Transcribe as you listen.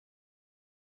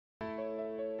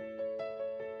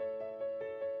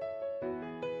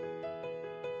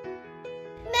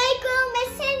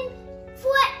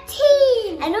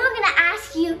14! And we're gonna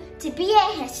ask you to be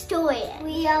a historian.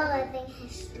 We are living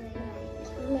history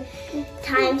right now.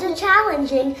 Times are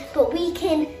challenging, but we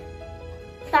can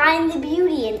find the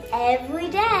beauty in every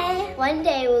day. One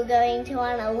day we're going to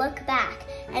want to look back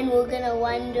and we're going to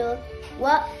wonder,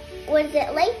 what was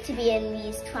it like to be in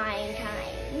these trying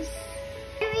times?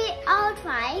 We are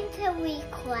trying to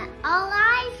recollect our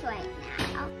lives right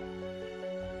now.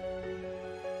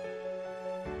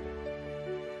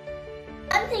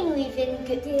 One thing we've been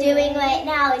doing right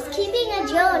now is keeping a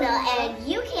journal, and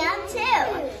you can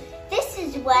too. This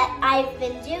is what I've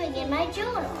been doing in my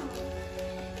journal.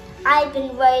 I've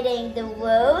been writing the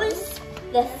rose,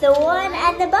 the thorn,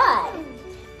 and the bud.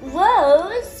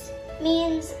 Rose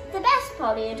means the best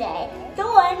part of your day.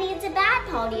 Thorn means the bad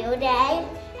part of your day.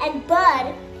 And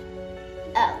bud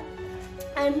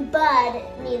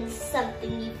means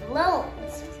something you've learned.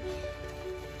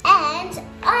 And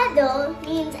other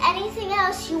means anything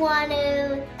else you want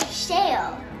to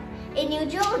share in your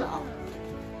journal.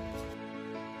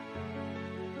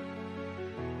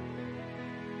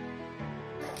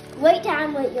 Write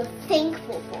down what you're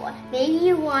thankful for. Maybe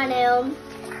you want to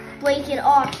break it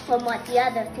off from what the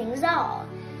other things are.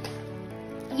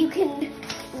 You can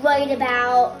write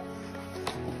about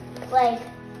like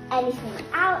anything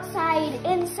outside,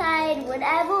 inside,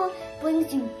 whatever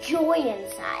brings you joy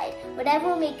inside,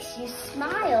 whatever makes you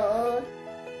smile.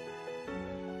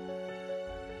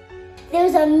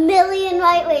 There's a million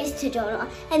right ways to journal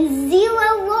and 0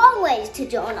 wrong ways to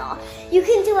journal. You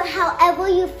can do it however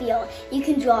you feel. You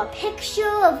can draw a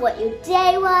picture of what your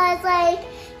day was like.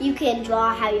 You can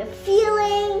draw how you're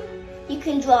feeling. You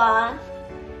can draw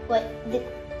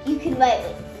you can write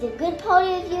what the good part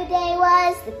of your day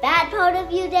was, the bad part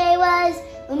of your day was,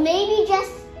 or maybe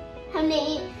just how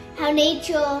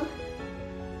nature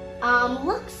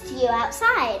looks to you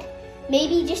outside.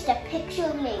 Maybe just a picture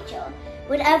of nature.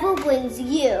 Whatever brings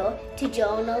you to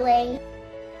journaling.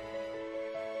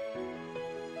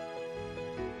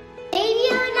 Maybe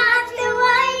you're not the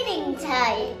writing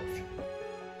type.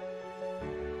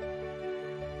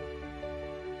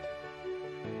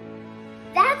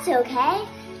 That's okay.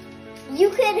 You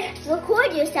could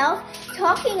record yourself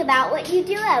talking about what you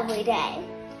do every day.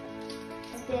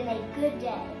 It's been a good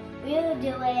day. We're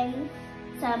doing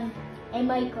a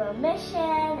micro mission,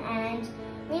 and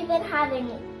we've been having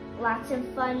lots of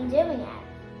fun doing it.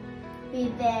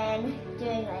 We've been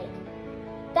doing like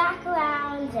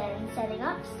backgrounds and setting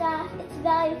up stuff. It's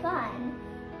very fun.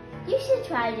 You should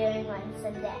try doing one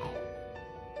someday.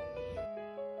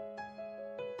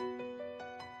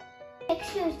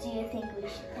 Pictures do you think we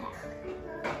should pick?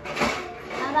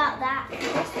 How about that?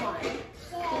 This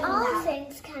one. All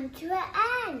things come to an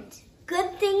end.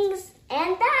 Good things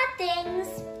and bad things.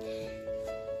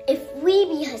 If we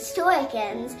be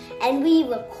historians and we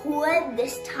record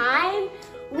this time,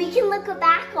 we can look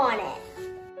back on it.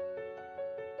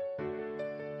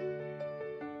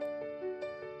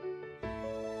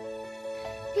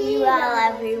 Be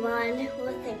well, everyone.